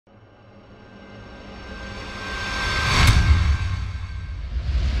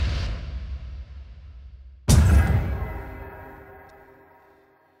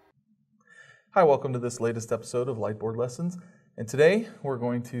Hi, welcome to this latest episode of Lightboard Lessons. And today we're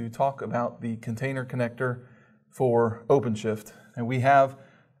going to talk about the container connector for OpenShift. And we have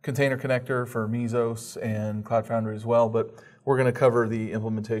container connector for Mesos and Cloud Foundry as well, but we're going to cover the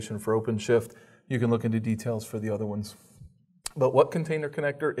implementation for OpenShift. You can look into details for the other ones. But what container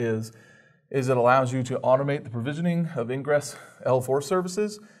connector is it allows you to automate the provisioning of ingress L4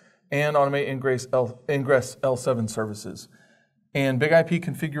 services and automate ingress L7 services. And big IP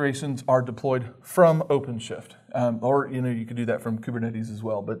configurations are deployed from OpenShift, or you could do that from Kubernetes as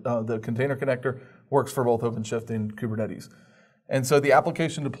well. But the container connector works for both OpenShift and Kubernetes. And so the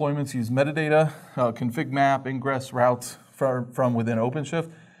application deployments use metadata, config map, ingress routes from within OpenShift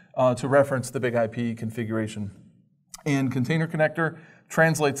to reference the big IP configuration. And container connector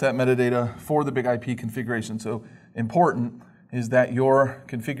translates that metadata for the big IP configuration. So important is that your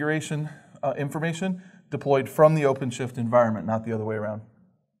configuration information deployed from the OpenShift environment, not the other way around.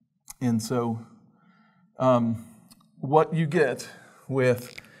 And so what you get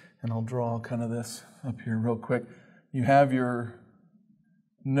with, and I'll draw kind of this up here real quick, you have your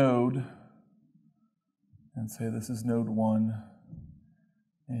node, and say this is node 1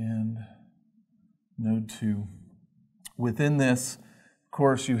 and node 2. Within this, of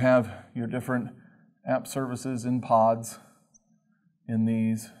course, you have your different app services in pods in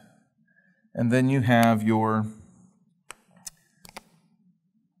these. And then you have your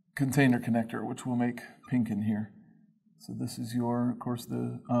container connector, which we'll make pink in here. So this is your, of course,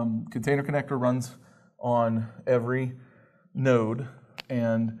 the container connector runs on every node.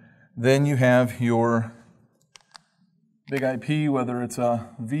 And then you have your big IP, whether it's a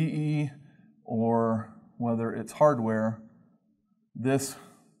VE or whether it's hardware. This,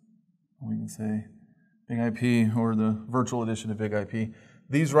 we can say big IP or the virtual edition of big IP.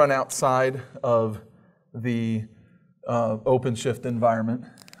 These run outside of the OpenShift environment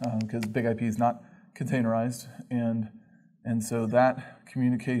because big IP is not containerized, and so that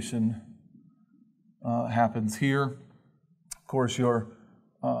communication happens here. Of course, your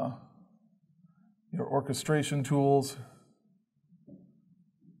orchestration tools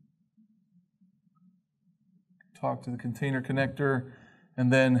talk to the container connector,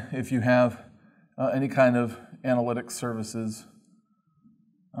 and then if you have any kind of analytics services,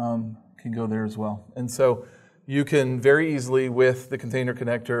 can go there as well. And so you can very easily, with the container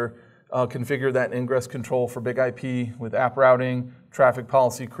connector, configure that ingress control for big IP with app routing, traffic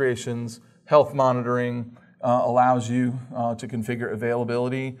policy creations, health monitoring, allows you to configure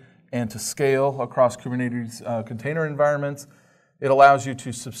availability and to scale across Kubernetes container environments. It allows you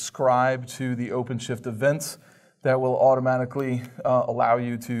to subscribe to the OpenShift events that will automatically allow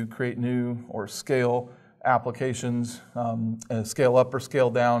you to create new or scale applications, scale up or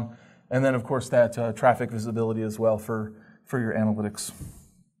scale down, and then of course that traffic visibility as well for your analytics.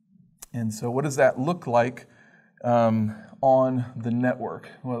 And so what does that look like on the network?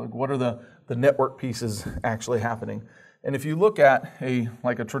 Well, what are the network pieces actually happening? And if you look at a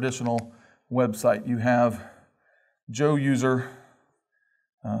traditional website, you have Joe user,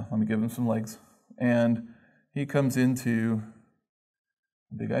 let me give him some legs, and he comes into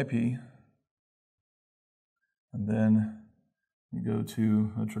big IP, and then you go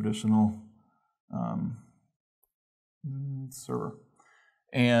to a traditional server.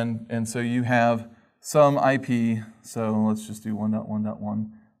 And so you have some IP, so let's just do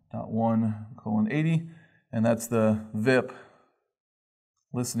 1.1.1.1:80, and that's the VIP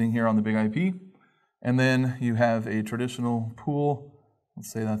listening here on the big IP. And then you have a traditional pool,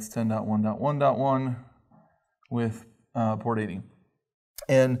 let's say that's 10.1.1.1 with port 80.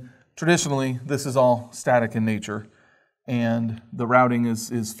 And traditionally, this is all static in nature, and the routing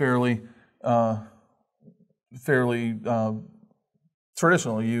is fairly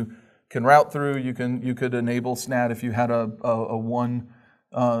traditional. You can route through. You could enable SNAT if you had a one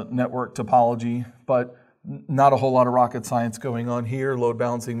network topology, but not a whole lot of rocket science going on here. Load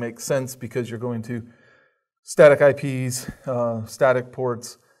balancing makes sense because you're going to static IPs, static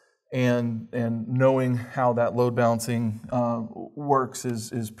ports, and knowing how that load balancing works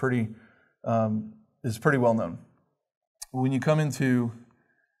is pretty well known. When you come into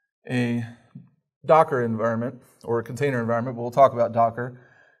a Docker environment or a container environment, but we'll talk about Docker,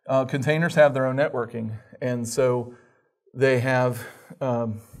 containers have their own networking, and so they have.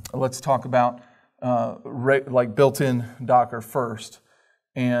 Let's talk about like built-in Docker first,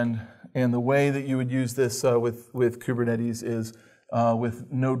 and the way that you would use this with Kubernetes is with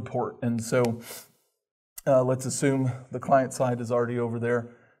node port. And so let's assume the client side is already over there.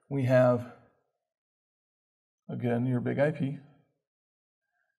 We have, again, your big IP.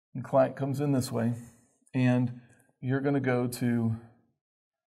 And client comes in this way. And you're going to go to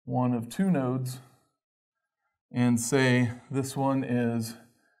one of two nodes and say this one is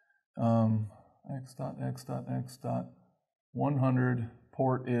x.x.x.100,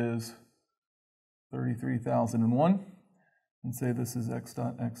 port is 33,001, and say this is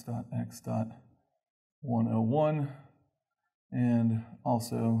x.x.x.101, and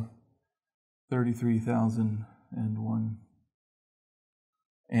also 33,001.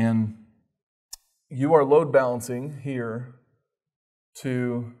 And you are load balancing here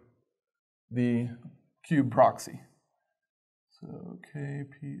to the kube proxy. So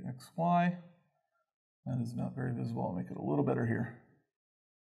kpxy, that is not very visible. I'll make it a little better here.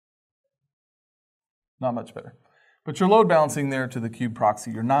 Not much better. But you're load balancing there to the kube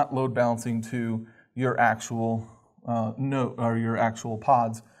proxy. You're not load balancing to your actual node or your actual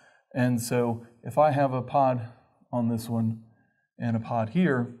pods. And so if I have a pod on this one and a pod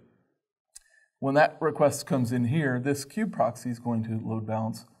here, when that request comes in here, this kube proxy is going to load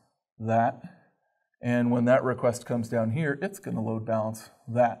balance that. And when that request comes down here, it's going to load balance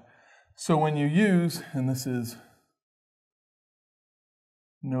that. So when you use, and this is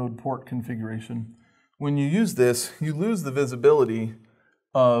node port configuration, when you use this, you lose the visibility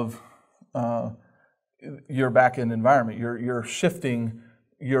of your backend environment. You're shifting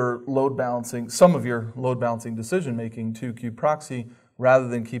your load balancing, some of your load balancing decision making to kube proxy rather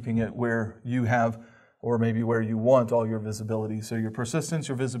than keeping it where you have, or maybe where you want all your visibility. So your persistence,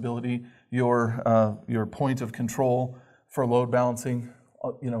 your visibility, your point of control for load balancing,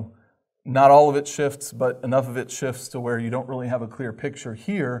 not all of it shifts, but enough of it shifts to where you don't really have a clear picture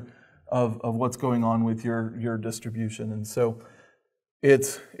here of what's going on with your distribution. And so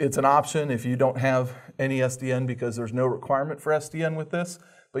it's an option if you don't have any SDN, because there's no requirement for SDN with this,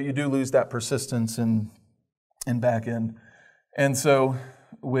 but you do lose that persistence in backend. And so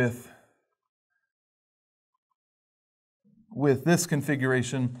with this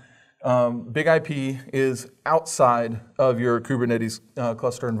configuration, Big IP is outside of your Kubernetes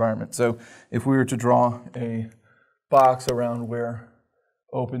cluster environment. So if we were to draw a box around where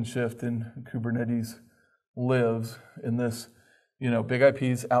OpenShift and Kubernetes lives in this, Big IP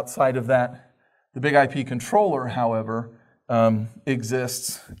is outside of that. The Big IP controller, however,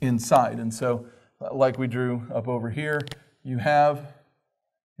 exists inside. And so like we drew up over here, you have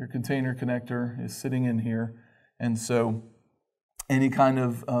your container connector is sitting in here. And so any kind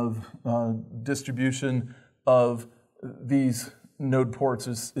of distribution of these node ports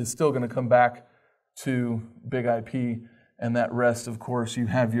is still going to come back to Big IP. And that rest, of course, you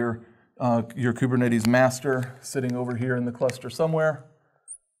have your Kubernetes master sitting over here in the cluster somewhere.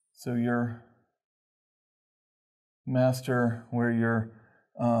 So your master where your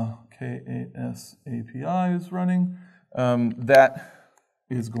K8s API is running, that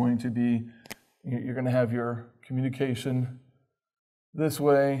is going to be, you're going to have your communication this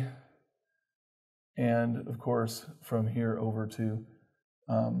way, and of course from here over to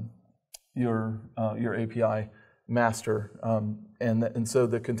your API master, and so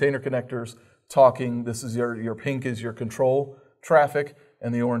the container connectors talking. This is your pink is your control traffic,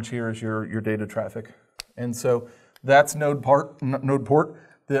 and the orange here is your data traffic, and so that's node port.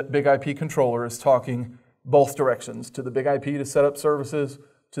 The Big IP controller is talking both directions, to the Big IP to set up services,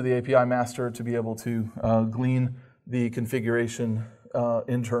 to the API master to be able to glean the configuration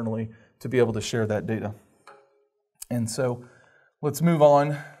internally to be able to share that data. And so let's move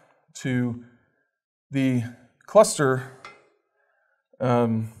on to the cluster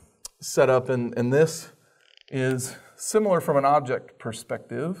setup, and this is similar from an object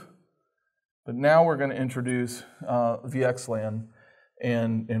perspective, but now we're going to introduce VXLAN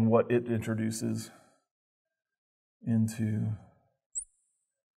and what it introduces into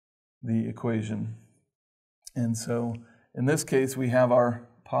the equation. And so in this case, we have our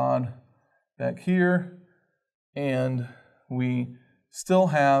pod back here, and we still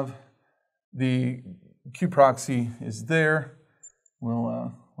have the kube-proxy is there.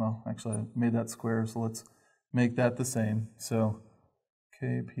 Well, actually, I made that square, so let's make that the same. So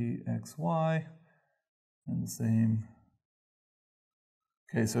kpxy and the same.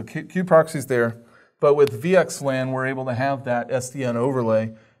 Okay, so kube-proxy is there, but with VXLAN, we're able to have that SDN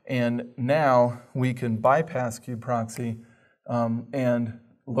overlay, and now we can bypass kube-proxy and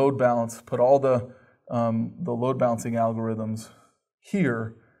load balance, put all the load balancing algorithms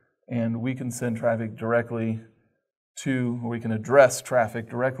here, and we can send traffic directly to, or we can address traffic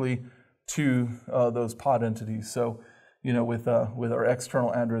directly to those pod entities. So, with our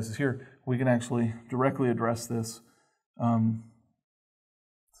external addresses here, we can actually directly address this.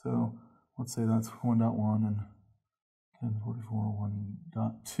 So let's say that's 1.1 and 10.44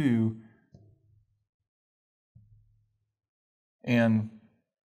 1.2, and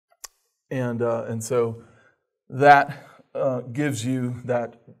And so that gives you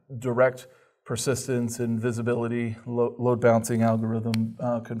that direct persistence and visibility, load balancing algorithm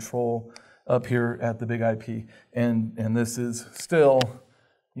control up here at the big IP. And this is still,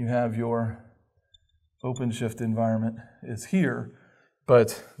 you have your OpenShift environment is here,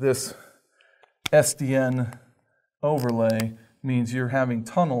 but this SDN overlay means you're having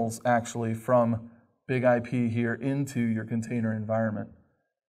tunnels actually from big IP here into your container environment.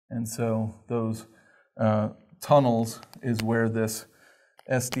 And so those tunnels is where this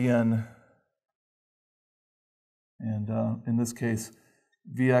SDN, and in this case,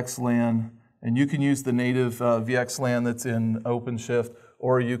 VXLAN, and you can use the native VXLAN that's in OpenShift,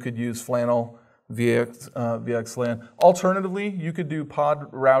 or you could use Flannel VXLAN. Alternatively, you could do pod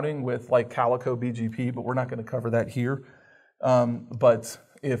routing with like Calico BGP, but we're not going to cover that here. But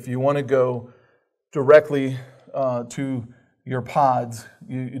if you want to go directly to your pods,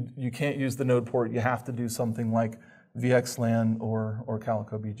 you can't use the node port. You have to do something like VXLAN or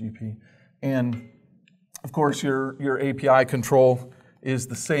Calico BGP. And of course, your API control is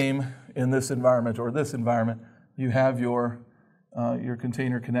the same in this environment or this environment. You have your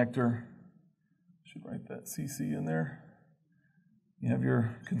container connector. Should write that CC in there. You have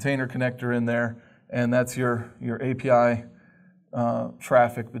your container connector in there, and that's your API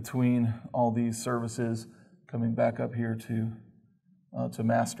traffic between all these services coming back up here to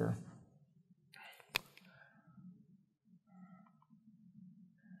master.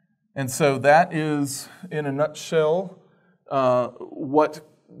 And so that is, in a nutshell, what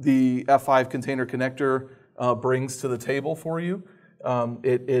the F5 container connector brings to the table for you.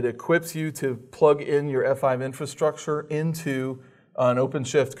 It equips you to plug in your F5 infrastructure into an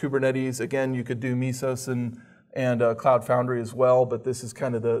OpenShift Kubernetes. Again, you could do Mesos and Cloud Foundry as well, but this is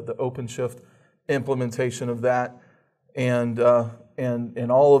kind of the OpenShift implementation of that. And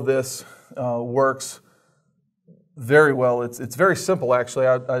all of this works very well. It's very simple, actually.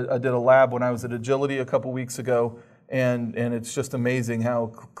 I did a lab when I was at Agility a couple weeks ago, and it's just amazing how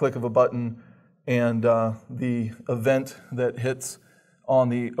click of a button and the event that hits on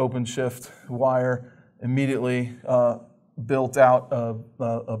the OpenShift wire immediately built out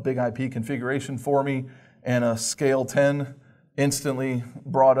a big IP configuration for me, and a scale 10 instantly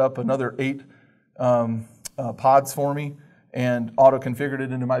brought up another 8 pods for me and auto-configured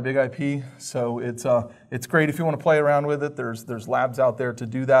it into my big IP. So it's great if you want to play around with it. There's labs out there to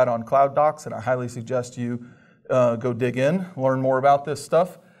do that on Cloud Docs, and I highly suggest you go dig in, learn more about this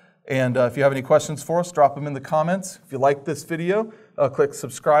stuff. And if you have any questions for us, drop them in the comments. If you like this video, click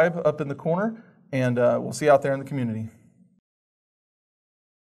subscribe up in the corner, and we'll see you out there in the community.